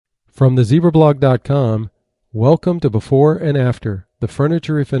From thezebrablog.com, welcome to Before and After, the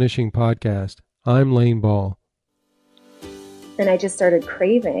Furniture Refinishing Podcast. I'm Lane Ball. And I just started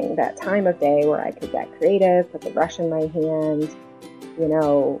craving that time of day where I could get creative, put the brush in my hand,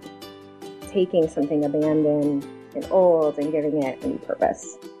 taking something abandoned and old and giving it a new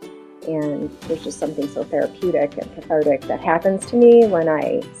purpose. And there's just something so therapeutic and cathartic that happens to me when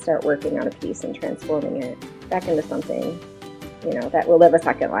I start working on a piece and transforming it back into something, that will live a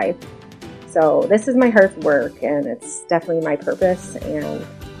second life. So this is my heart's work, and it's definitely my purpose and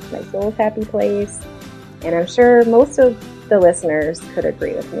my soul's happy place. And I'm sure most of the listeners could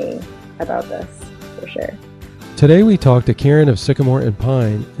agree with me about this, for sure. Today we talk to Karen of Sycamore and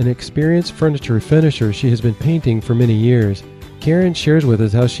Pine, an experienced furniture finisher. She has been painting for many years. Karen shares with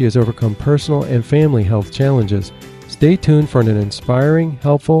us how she has overcome personal and family health challenges. Stay tuned for an inspiring,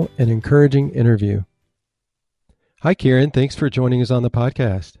 helpful, and encouraging interview. Hi, Karen. Thanks for joining us on the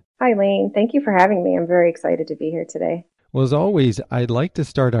podcast. Hi, Lane. Thank you for having me. I'm very excited to be here today. Well, as always, I'd like to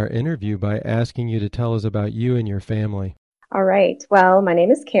start our interview by asking you to tell us about you and your family. All right. Well, my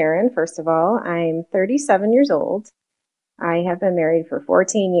name is Karen, first of all. I'm 37 years old. I have been married for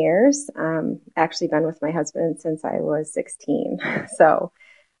 14 years. Actually been with my husband since I was 16. So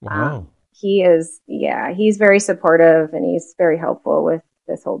Wow. He's very supportive, and he's very helpful with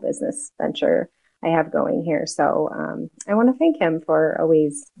this whole business venture I have going here. So I want to thank him for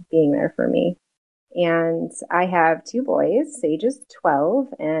always being there for me. And I have two boys. Sage is 12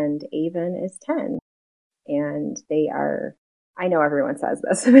 and Avon is 10. And they are, I know everyone says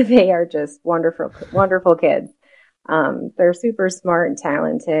this, but they are just wonderful, wonderful kids. They're super smart and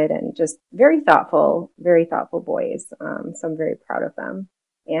talented and just very thoughtful boys. So I'm very proud of them.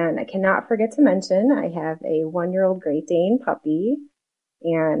 And I cannot forget to mention, I have a 1-year-old Great Dane puppy,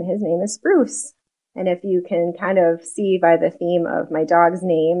 and his name is Spruce. And if you can kind of see by the theme of my dog's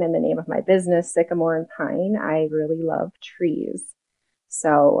name and the name of my business, Sycamore and Pine, I really love trees.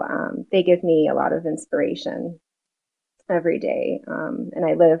 So they give me a lot of inspiration every day. And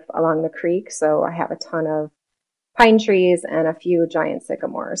I live along the creek, so I have a ton of pine trees and a few giant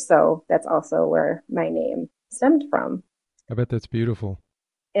sycamores. So that's also where my name stemmed from. I bet that's beautiful.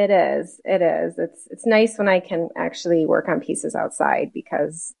 It is. It's nice when I can actually work on pieces outside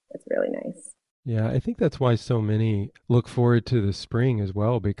because it's really nice. Yeah, I think that's why so many look forward to the spring as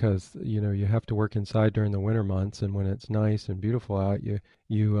well, because you have to work inside during the winter months, and when it's nice and beautiful out,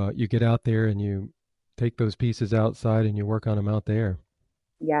 you get out there and you take those pieces outside and you work on them out there.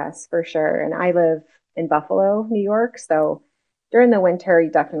 Yes, for sure. And I live in Buffalo, New York, so during the winter you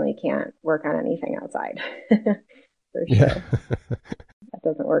definitely can't work on anything outside. For sure. Yeah. That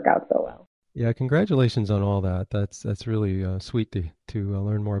doesn't work out so well. Yeah, congratulations on all that. That's really sweet to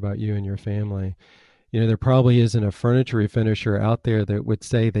learn more about you and your family. There probably isn't a furniture refinisher out there that would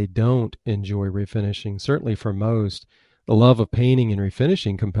say they don't enjoy refinishing. Certainly for most, the love of painting and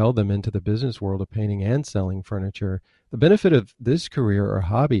refinishing compelled them into the business world of painting and selling furniture. The benefit of this career or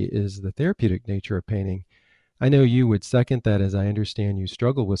hobby is the therapeutic nature of painting. I know you would second that, as I understand you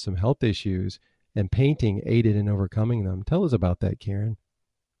struggle with some health issues, and painting aided in overcoming them. Tell us about that, Karen.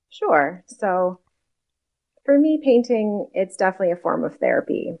 Sure. So for me, painting, it's definitely a form of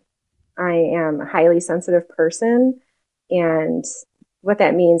therapy. I am a highly sensitive person, and what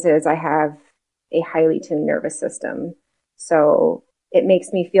that means is I have a highly tuned nervous system. So it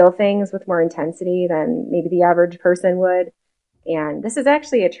makes me feel things with more intensity than maybe the average person would. And this is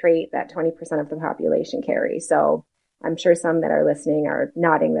actually a trait that 20% of the population carry. So I'm sure some that are listening are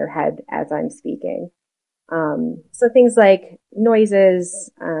nodding their head as I'm speaking. So things like noises,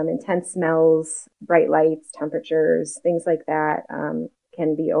 intense smells, bright lights, temperatures, things like that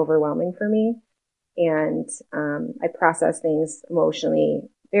can be overwhelming for me. And I process things emotionally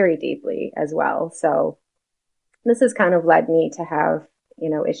very deeply as well. So this has kind of led me to have,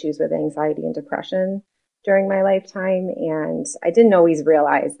 issues with anxiety and depression during my lifetime. And I didn't always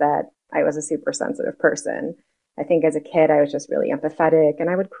realize that I was a super sensitive person. I think as a kid, I was just really empathetic and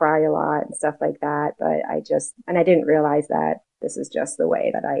I would cry a lot and stuff like that. But I didn't realize that this is just the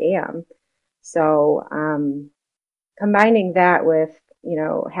way that I am. So combining that with,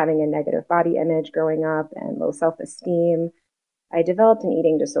 having a negative body image growing up and low self-esteem, I developed an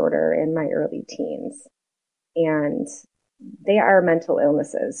eating disorder in my early teens. And they are mental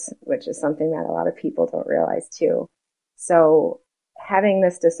illnesses, which is something that a lot of people don't realize too. So having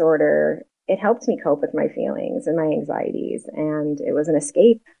this disorder, it helped me cope with my feelings and my anxieties. And it was an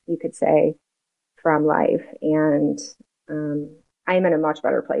escape, you could say, from life. And I'm in a much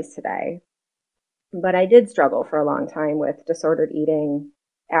better place today. But I did struggle for a long time with disordered eating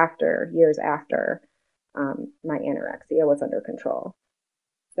years after my anorexia was under control.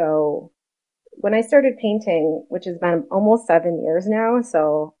 So when I started painting, which has been almost 7 years now,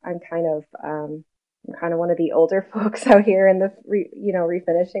 so I'm kind of one of the older folks out here in the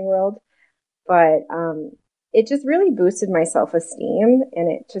refinishing world. But it just really boosted my self esteem,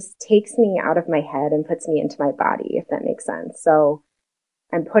 and it just takes me out of my head and puts me into my body, if that makes sense. So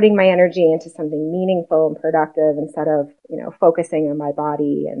I'm putting my energy into something meaningful and productive instead of focusing on my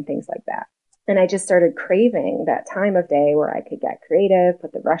body and things like that. And I just started craving that time of day where I could get creative,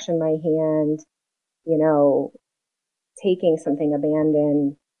 put the brush in my hand, you know, taking something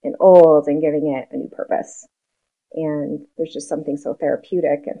abandoned and old and giving it a new purpose. And there's just something so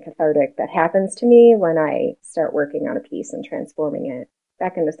therapeutic and cathartic that happens to me when I start working on a piece and transforming it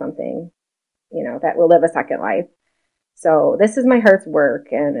back into something, that will live a second life. So this is my heart's work,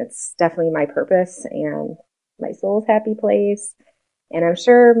 and it's definitely my purpose and my soul's happy place. And I'm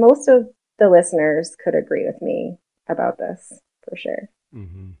sure most of the listeners could agree with me about this for sure.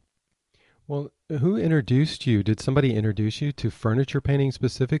 Hmm. Well, who introduced you? Did somebody introduce you to furniture painting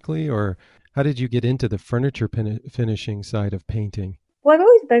specifically, or how did you get into the furniture finishing side of painting? Well, I've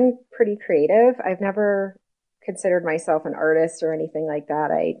always been pretty creative. I've never considered myself an artist or anything like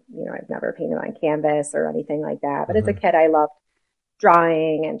that. I've never painted on canvas or anything like that. But as a Uh-huh. kid, I loved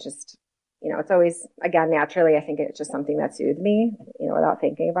drawing and just, it's always, again, naturally, I think it's just something that soothed me, without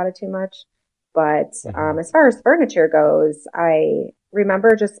thinking about it too much. But Hmm. as far as furniture goes, I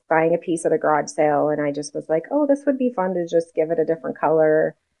remember just buying a piece at a garage sale, and I just was like, oh, this would be fun to just give it a different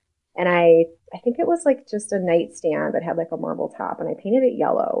color. And I think it was like just a nightstand that had like a marble top, and I painted it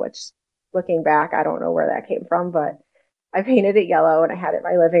yellow, which looking back, I don't know where that came from, but I painted it yellow and I had it in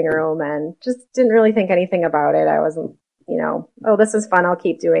my living room and just didn't really think anything about it. I wasn't, oh, this is fun. I'll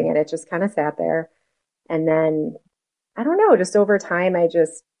keep doing it. It just kind of sat there. And then I don't know, just over time, I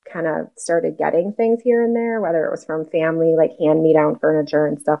just kind of started getting things here and there, whether it was from family, like hand me down furniture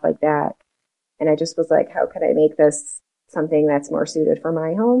and stuff like that. And I just was like, how could I make this something that's more suited for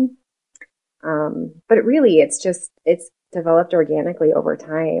my home? But it's developed organically over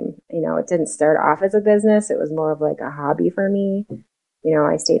time. It didn't start off as a business. It was more of like a hobby for me.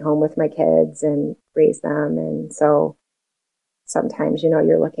 I stayed home with my kids and raised them. And so sometimes,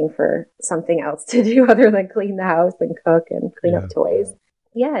 you're looking for something else to do other than clean the house and cook and clean up Yeah. toys.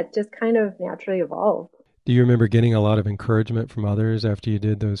 Yeah, it just kind of naturally evolved. Do you remember getting a lot of encouragement from others after you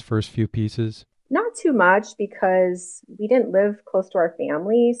did those first few pieces? Not too much because we didn't live close to our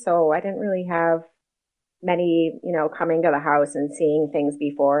family. So I didn't really have many, coming to the house and seeing things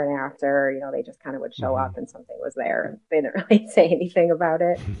before and after. They just kind of would show Hmm. up and something was there. They didn't really say anything about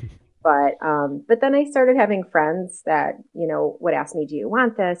it. But then I started having friends that, would ask me, do you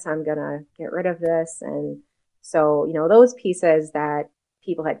want this? I'm going to get rid of this. And so, those pieces that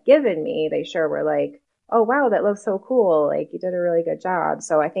people had given me, they sure were like, oh, wow, that looks so cool. Like you did a really good job.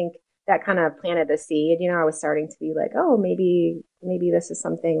 So I think that kind of planted the seed. I was starting to be like, oh, maybe this is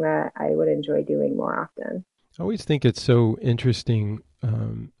something that I would enjoy doing more often. I always think it's so interesting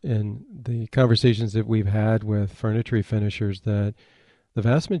in the conversations that we've had with furniture finishers that the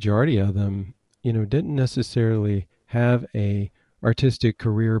vast majority of them, didn't necessarily have a artistic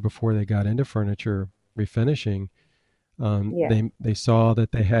career before they got into furniture refinishing. Yeah. They saw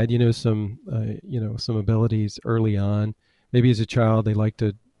that they had some abilities early on. Maybe as a child they liked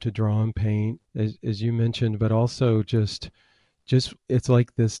to draw and paint, as you mentioned, but also just it's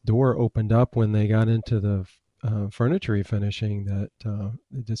like this door opened up when they got into the furniture refinishing that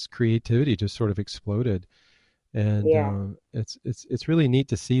this creativity just sort of exploded, and Yeah. it's really neat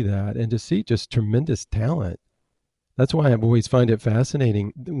to see that and to see just tremendous talent. That's why I've always find it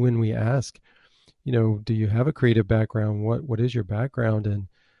fascinating when we ask, do you have a creative background? What is your background?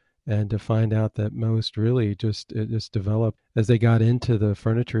 And to find out that most really just developed as they got into the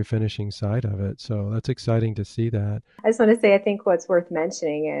furniture finishing side of it. So that's exciting to see that. I just want to say, I think what's worth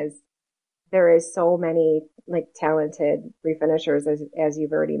mentioning is there is so many like talented refinishers as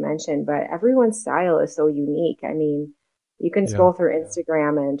you've already mentioned, but everyone's style is so unique. I mean, you can Yeah. scroll through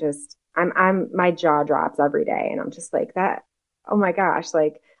Instagram and just my jaw drops every day and I'm just like that. Oh my gosh,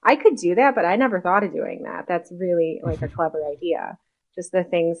 like I could do that, but I never thought of doing that. That's really like a clever idea. Just the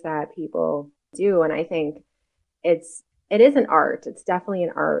things that people do. And I think it is an art. It's definitely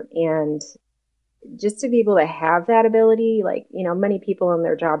an art. And just to be able to have that ability, like, many people in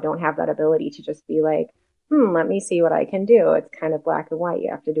their job don't have that ability to just be like, let me see what I can do. It's kind of black and white. You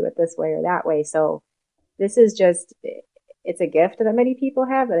have to do it this way or that way. So this is just, it's a gift that many people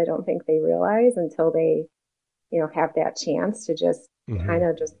have that I don't think they realize until they, have that chance to just Hmm. kind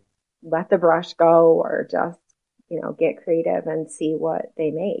of just let the brush go or just, get creative and see what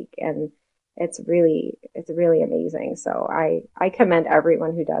they make. And it's really amazing. So I commend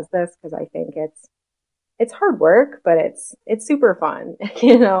everyone who does this because I think it's hard work, but it's super fun.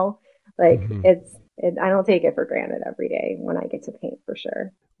 You know, like Hmm. I don't take it for granted every day when I get to paint for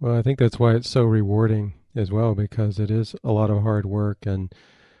sure. Well, I think that's why it's so rewarding as well, because it is a lot of hard work. And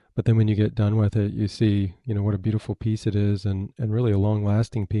but then when you get done with it, you see, what a beautiful piece it is, and really a long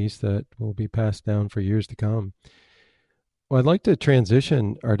lasting piece that will be passed down for years to come. Well, I'd like to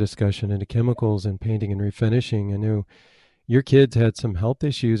transition our discussion into chemicals and painting and refinishing. I know your kids had some health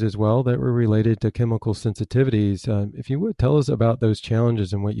issues as well that were related to chemical sensitivities. If you would tell us about those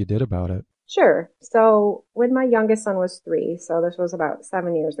challenges and what you did about it. Sure. So when my youngest son was 3, so this was about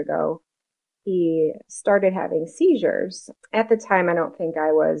 7 years ago, he started having seizures. At the time, I don't think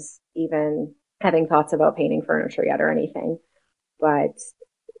I was even having thoughts about painting furniture yet or anything, but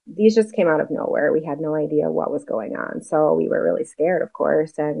these just came out of nowhere. We had no idea what was going on. So we were really scared, of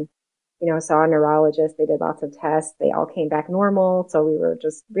course, and saw a neurologist. They did lots of tests. They all came back normal. So we were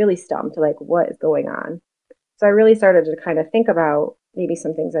just really stumped, like, what is going on? So I really started to kind of think about maybe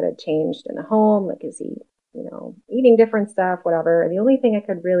some things that had changed in the home, like is he, eating different stuff, whatever. And the only thing I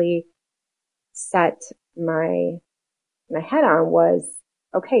could really set my head on was,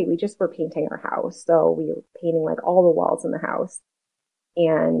 okay, we just were painting our house. So we were painting like all the walls in the house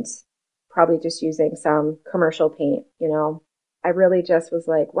and probably just using some. I really just was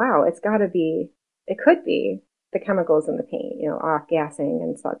like, wow, it could be the chemicals in the paint, off gassing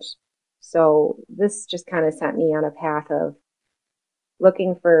and such. So this just kind of set me on a path of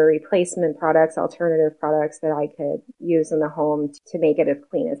looking for replacement products, alternative products that I could use in the home to make it as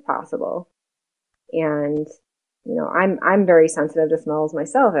clean as possible. And I'm very sensitive to smells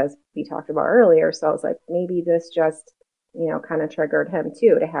myself, as we talked about earlier. So I was like, maybe this just kind of triggered him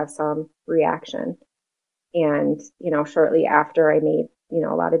too to have some reaction. And shortly after I made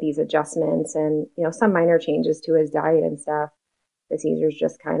a lot of these adjustments and some minor changes to his diet and stuff, the seizures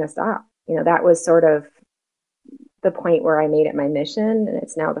just kind of stopped. That was sort of the point where I made it my mission, and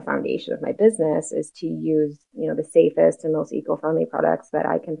it's now the foundation of my business, is to use the safest and most eco-friendly products that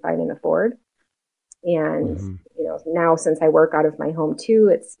I can find and afford. And, Hmm. now since I work out of my home too,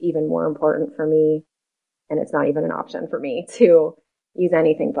 it's even more important for me. And it's not even an option for me to use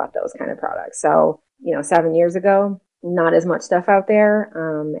anything but those kind of products. So, 7 years ago, not as much stuff out there.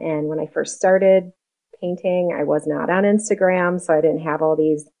 And when I first started painting, I was not on Instagram. So I didn't have all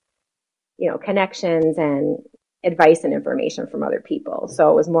these, connections and advice and information from other people.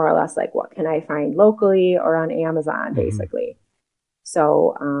 So it was more or less like, what can I find locally or on Amazon, Hmm. basically.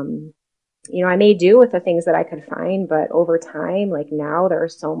 So, I may do with the things that I could find, but over time, like now,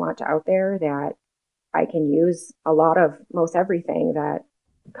 there's so much out there that I can use a lot of most everything that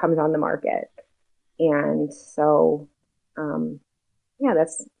comes on the market. And so, um, yeah,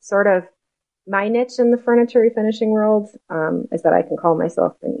 that's sort of my niche in the furniture refinishing world, is that I can call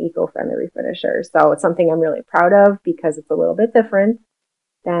myself an eco-friendly refinisher. So it's something I'm really proud of because it's a little bit different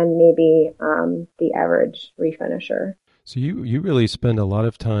than maybe the average refinisher. So you really spend a lot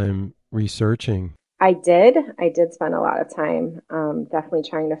of time researching. I did. I did spend a lot of time, definitely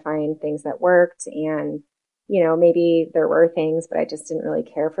trying to find things that worked. And, maybe there were things, but I just didn't really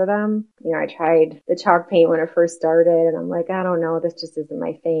care for them. I tried the chalk paint when I first started, and I'm like, I don't know, this just isn't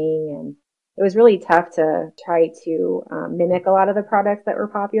my thing. And it was really tough to try to mimic a lot of the products that were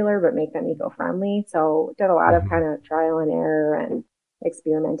popular, but make them eco-friendly. So did a lot of Hmm. kind of trial and error and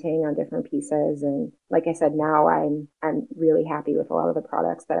experimenting on different pieces. And like I said, now I'm really happy with a lot of the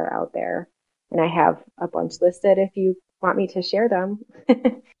products that are out there. And I have a bunch listed if you want me to share them.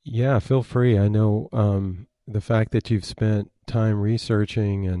 Yeah, feel free. I know the fact that you've spent time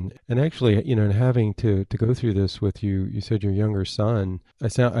researching and actually, and having to go through this with you. You said your younger son. I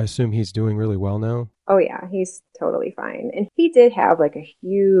assume he's doing really well now. Oh yeah, he's totally fine. And he did have like a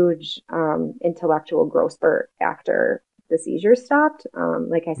huge intellectual growth spurt after the seizure stopped.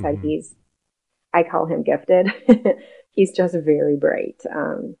 Like I said, Hmm. I call him gifted. He's just very bright.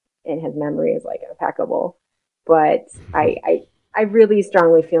 And his memory is like impeccable. But I really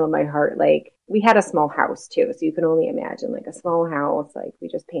strongly feel in my heart, like we had a small house too. So you can only imagine like a small house, like we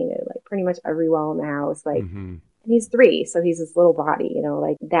just painted like pretty much every wall in the house. Like, Hmm. and he's 3, so he's this little body,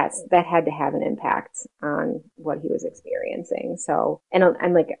 like that had to have an impact on what he was experiencing. So,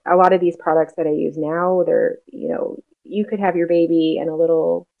 and like a lot of these products that I use now, they're, you could have your baby in a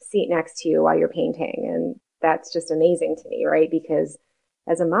little seat next to you while you're painting. And that's just amazing to me, right? Because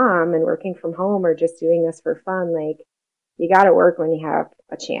as a mom and working from home or just doing this for fun, like you got to work when you have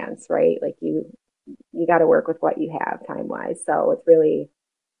a chance, right? Like you got to work with what you have time wise. So it's really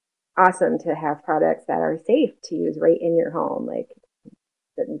awesome to have products that are safe to use right in your home. Like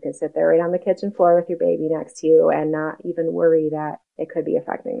that you could sit there right on the kitchen floor with your baby next to you and not even worry that it could be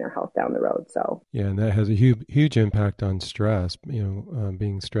affecting their health down the road. So Yeah, and that has a huge impact on stress,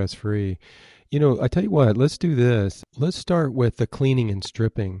 being stress free. I tell you what, let's do this. Let's start with the cleaning and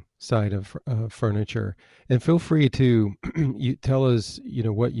stripping side of furniture. And feel free to you tell us,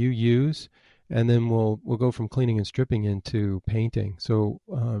 what you use, and then we'll go from cleaning and stripping into painting. So,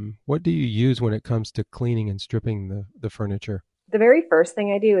 what do you use when it comes to cleaning and stripping the furniture? the very first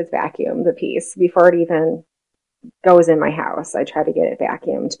thing I do is vacuum the piece before it even goes in my house. I try to get it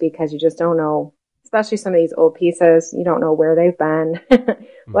vacuumed because you just don't know, especially some of these old pieces, you don't know where they've been,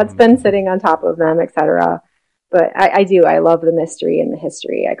 what's been Hmm. sitting on top of them, etc. But I do. I love the mystery and the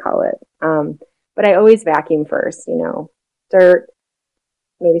history, I call it. But I always vacuum first, dirt,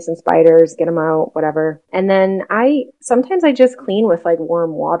 maybe some spiders, get them out, whatever. And then sometimes I just clean with like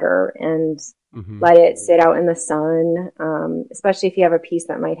warm water and Hmm. let it sit out in the sun, especially if you have a piece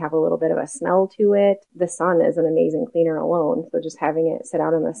that might have a little bit of a smell to it. The sun is an amazing cleaner alone. So just having it sit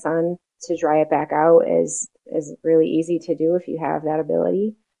out in the sun to dry it back out is really easy to do if you have that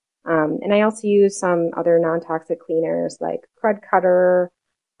ability. And I also use some other non-toxic cleaners like Crud Cutter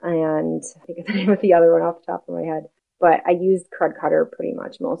and I think the name of the other one off the top of my head. But I use Crud Cutter pretty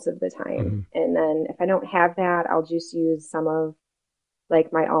much most of the time. Hmm. And then if I don't have that, I'll just use some of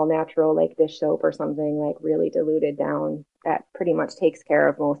like my all natural like dish soap or something like really diluted down. That pretty much takes care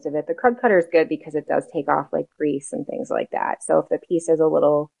of most of it. The Crud Cutter is good because it does take off like grease and things like that. So if the piece is a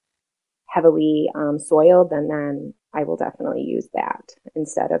little heavily soiled, then I will definitely use that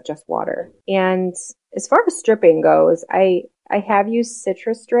instead of just water. And as far as stripping goes, I have used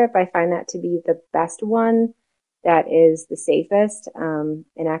Citrus Strip. I find that to be the best one that is the safest and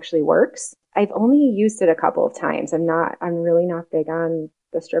actually works. I've only used it a couple of times. I'm really not big on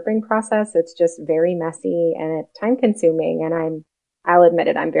the stripping process. It's just very messy and it's time consuming and I'll admit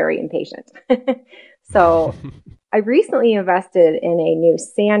it, I'm very impatient. So I recently invested in a new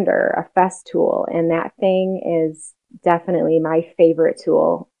sander, a Festool, and that thing is definitely my favorite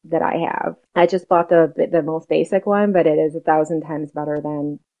tool that I have. I just bought the most basic one, but it is 1,000 times better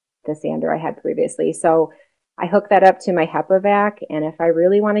than the sander I had previously. So I hook that up to my HEPA vac, and if I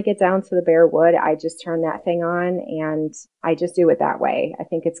really want to get down to the bare wood, I just turn that thing on and I just do it that way. I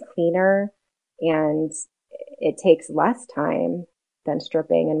think it's cleaner and it takes less time than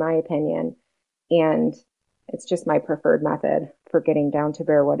stripping, in my opinion. And it's just my preferred method for getting down to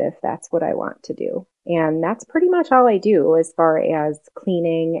bare wood if that's what I want to do. And that's pretty much all I do as far as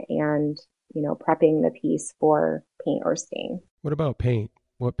cleaning and, prepping the piece for paint or stain. What about paint?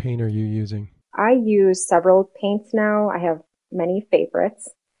 What paint are you using? I use several paints now. I have many favorites.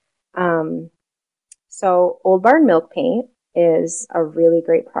 Um, so Old Barn Milk Paint is a really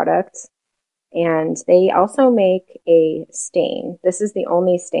great product. And they also make a stain. This is the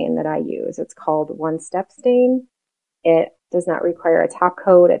only stain that I use. It's called One Step Stain. It does not require a top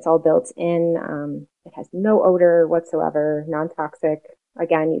coat. It's all built in. It has no odor whatsoever, non-toxic.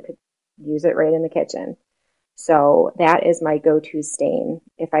 Again, you could use it right in the kitchen. So that is my go-to stain.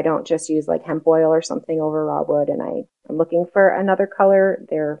 If I don't just use like hemp oil or something over raw wood and I'm looking for another color,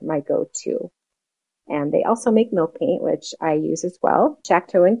 they're my go-to. And they also make milk paint, which I use as well.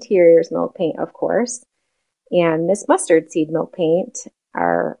 Chateau Interiors milk paint, of course, and Miss Mustard Seed milk paint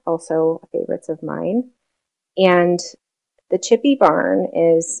are also favorites of mine. And the Chippy Barn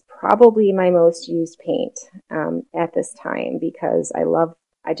is probably my most used paint at this time because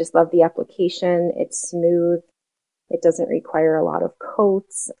I just love the application. It's smooth. It doesn't require a lot of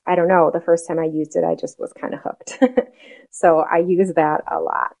coats. I don't know. The first time I used it, I just was kind of hooked. So I use that a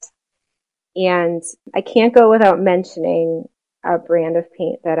lot. And I can't go without mentioning a brand of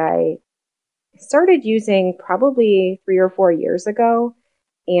paint that I started using probably 3 or 4 years ago.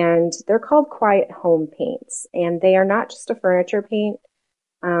 And they're called Quiet Home Paints. And they are not just a furniture paint.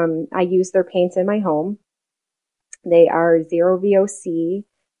 I use their paints in my home. They are zero VOC,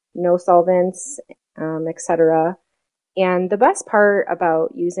 no solvents, etc. And the best part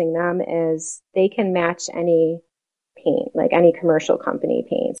about using them is they can match any paint, like any commercial company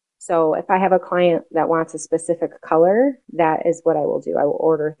paints. So if I have a client that wants a specific color, that is what I will do. I will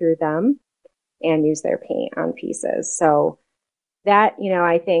order through them and use their paint on pieces. So that,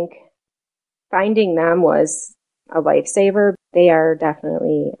 I think finding them was a lifesaver. They are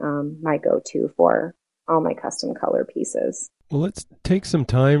definitely my go-to for all my custom color pieces. Well, let's take some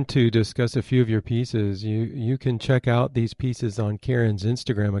time to discuss a few of your pieces. You can check out these pieces on Karen's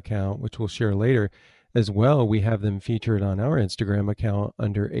Instagram account, which we'll share later. As well, we have them featured on our Instagram account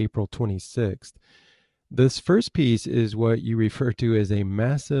under April 26th. This first piece is what you refer to as a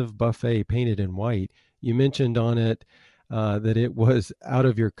massive buffet painted in white. You mentioned on it that it was out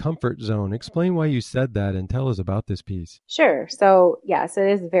of your comfort zone. Explain why you said that and tell us about this piece. Sure. So, yes, it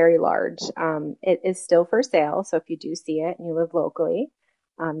is very large. It is still for sale. So, if you do see it and you live locally,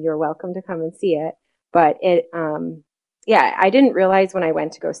 you're welcome to come and see it. But yeah, I didn't realize when I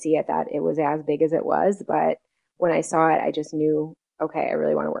went to go see it that it was as big as it was. But when I saw it, I just knew, okay, I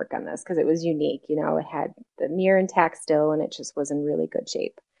really want to work on this because it was unique. You know, it had the mirror intact still and it just was in really good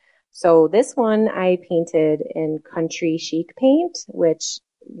shape. So, this one I painted in country chic paint, which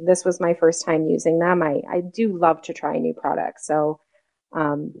this was my first time using them. I do love to try new products. So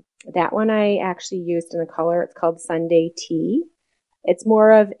um, that one I actually used in a color. It's called Sunday Tea. It's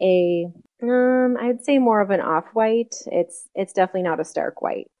more of a, I'd say more of an off-white. It's definitely not a stark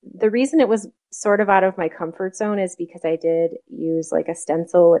white. The reason it was sort of out of my comfort zone is because I did use like a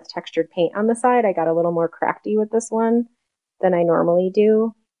stencil with textured paint on the side. I got a little more crafty with this one than I normally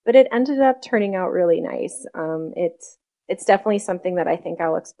do, but it ended up turning out really nice. It's definitely something that I think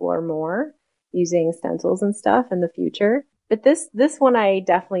I'll explore more using stencils and stuff in the future. But this one I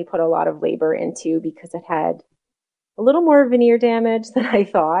definitely put a lot of labor into because it had a little more veneer damage than I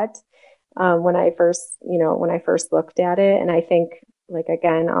thought when I first, when I first looked at it. And I think, like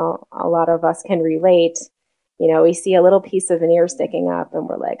again, a lot of us can relate. You know, we see a little piece of veneer sticking up, and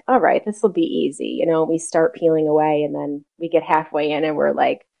we're like, "All right, this will be easy." You know, we start peeling away, and then we get halfway in, and we're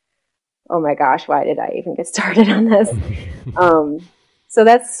like, "Oh my gosh, why did I even get started on this?" Um, so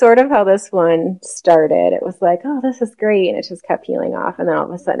that's sort of how this one started. It was like, oh, this is great. And it just kept peeling off. And then all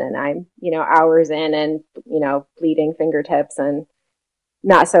of a sudden I'm, hours in and, bleeding fingertips and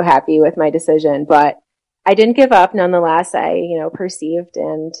not so happy with my decision. But I didn't give up nonetheless. I, perceived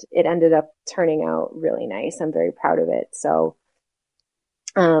and it ended up turning out really nice. I'm very proud of it. So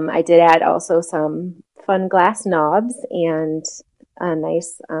I did add also some fun glass knobs and a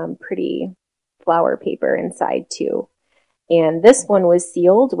nice, pretty flower paper inside too. And this one was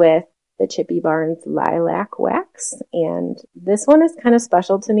sealed with the Chippy Barnes lilac wax. And this one is kind of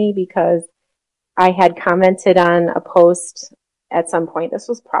special to me because I had commented on a post at some point. This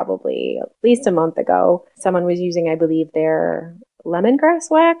was probably at least a month ago. Someone was using, I believe, their lemongrass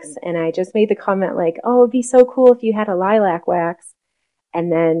wax. And I just made the comment like, oh, it'd be so cool if you had a lilac wax.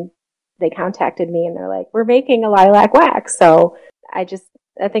 And then they contacted me and they're like, we're making a lilac wax. So I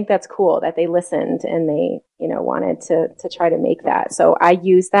think that's cool that they listened and they, wanted to try to make that. So I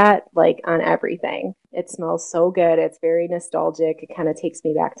use that like on everything. It smells so good. It's very nostalgic. It kind of takes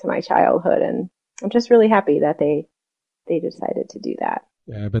me back to my childhood, and I'm just really happy that they decided to do that.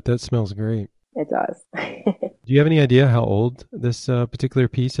 Yeah, I bet that smells great. It does. Do you have any idea how old this particular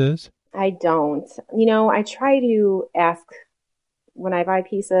piece is? I don't. I try to ask when I buy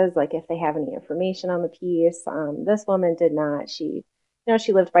pieces, like if they have any information on the piece. This woman did not. She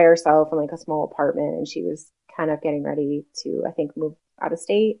lived by herself in like a small apartment and she was kind of getting ready to, I think, move out of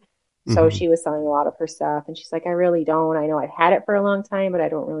state. So Hmm. she was selling a lot of her stuff and she's like, I really don't. I know I've had it for a long time, but I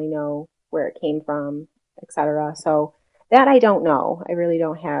don't really know where it came from, etc. So that I don't know. I really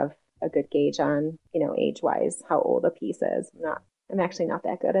don't have a good gauge on, age wise, how old a piece is. I'm actually not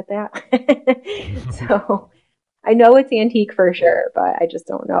that good at that. So I know it's antique for sure, but I just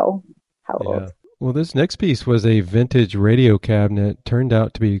don't know how Yeah. old. Well, this next piece was a vintage radio cabinet. Turned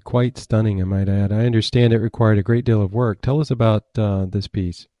out to be quite stunning, I might add. I understand it required a great deal of work. Tell us about this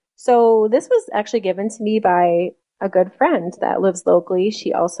piece. So this was actually given to me by a good friend that lives locally.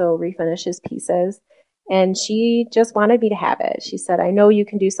 She also refinishes pieces and she just wanted me to have it. She said, I know you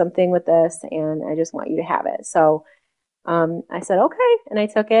can do something with this and I just want you to have it. So I said, okay. And I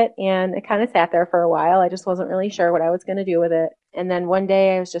took it and it kind of sat there for a while. I just wasn't really sure what I was going to do with it. And then one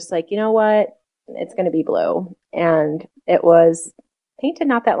day I was just like, you know what? It's going to be blue. And it was painted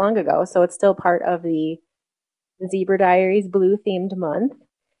not that long ago. So it's still part of the Zebra Diaries blue themed month.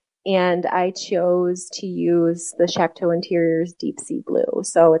 And I chose to use the Chateau Interiors Deep Sea Blue.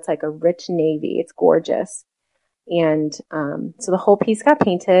 So it's like a rich navy. It's gorgeous. And so the whole piece got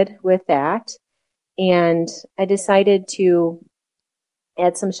painted with that. And I decided to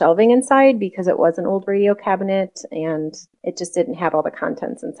add some shelving inside because it was an old radio cabinet and it just didn't have all the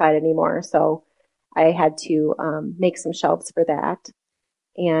contents inside anymore. So I had to make some shelves for that.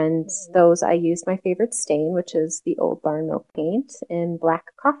 And those I used my favorite stain, which is the Old Barn Milk paint in black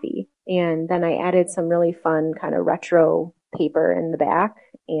coffee. And then I added some really fun kind of retro paper in the back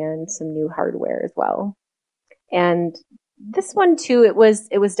and some new hardware as well. And this one too, it was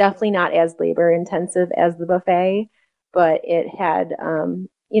definitely not as labor intensive as the buffet, but it had,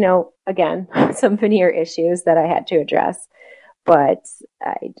 again, some veneer issues that I had to address. But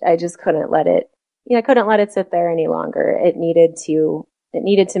I just couldn't let it, I couldn't let it sit there any longer. It needed to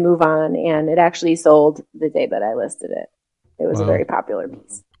move on, and it actually sold the day that I listed it. it was a very Wow. popular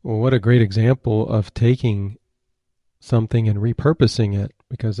piece. Well, what a great example of taking something and repurposing it,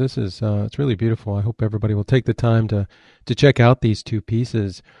 because this is it's really beautiful. I hope everybody will take the time to check out these two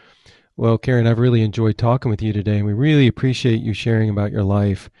pieces. Well, Karen, I've really enjoyed talking with you today, and we really appreciate you sharing about your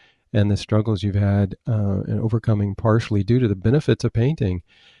life and the struggles you've had and overcoming partially due to the benefits of painting.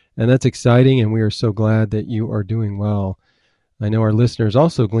 And that's exciting, and we are so glad that you are doing well. I know our listeners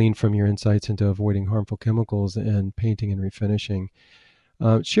also gleaned from your insights into avoiding harmful chemicals and painting and refinishing.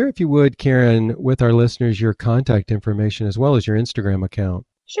 Share, if you would, Karen, with our listeners your contact information as well as your Instagram account.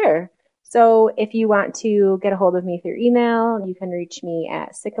 Sure. So if you want to get a hold of me through email, you can reach me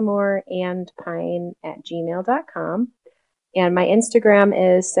at sycamoreandpine@gmail.com. And my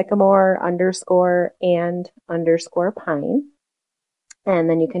Instagram is sycamore_and_pine. And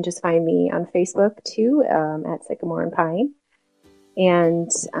then you can just find me on Facebook too, at Sycamore and Pine. And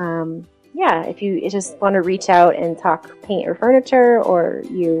yeah, if you just want to reach out and talk paint or furniture, or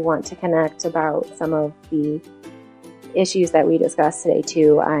you want to connect about some of the issues that we discussed today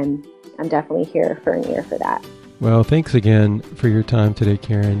too, I'm definitely here for an ear for that. Well, thanks again for your time today,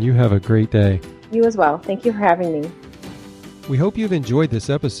 Karen. You have a great day. You as well. Thank you for having me. We hope you've enjoyed this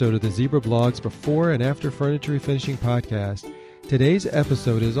episode of the Zebra Blogs Before and After Furniture Refinishing podcast. Today's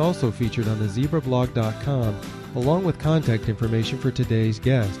episode is also featured on the zebrablog.com, along with contact information for today's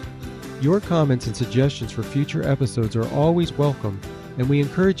guest. Your comments and suggestions for future episodes are always welcome, and we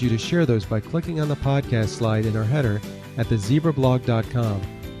encourage you to share those by clicking on the podcast slide in our header at thezebrablog.com.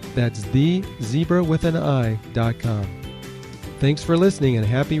 That's thezebrawithanI.com. Thanks for listening, and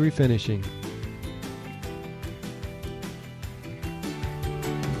happy refinishing.